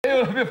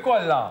l-ħbib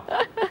kollha.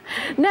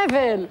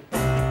 Neville.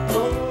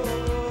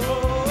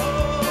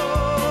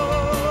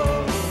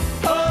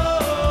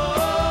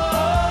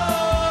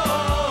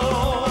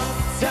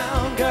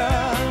 Uptown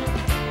girl,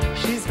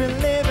 she's been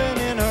living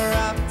in her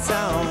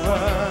uptown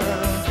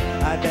world.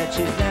 I bet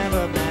she's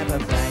never met a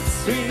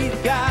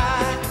backstreet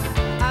guy.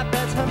 I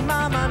bet her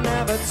mama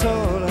never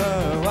told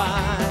her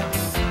why.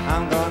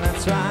 I'm gonna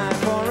try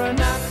for an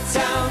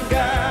uptown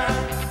girl.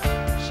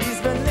 She's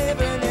been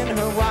living in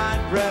her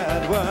white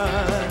bread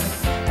world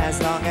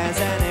as long as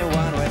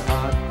anyone with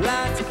hot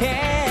blood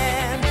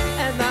can.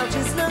 And now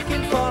she's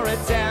looking for a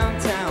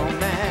downtown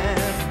man.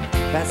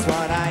 That's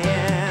what I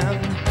am.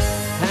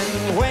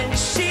 And when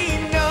she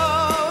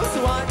knows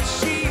what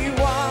she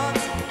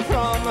wants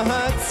from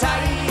her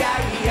tight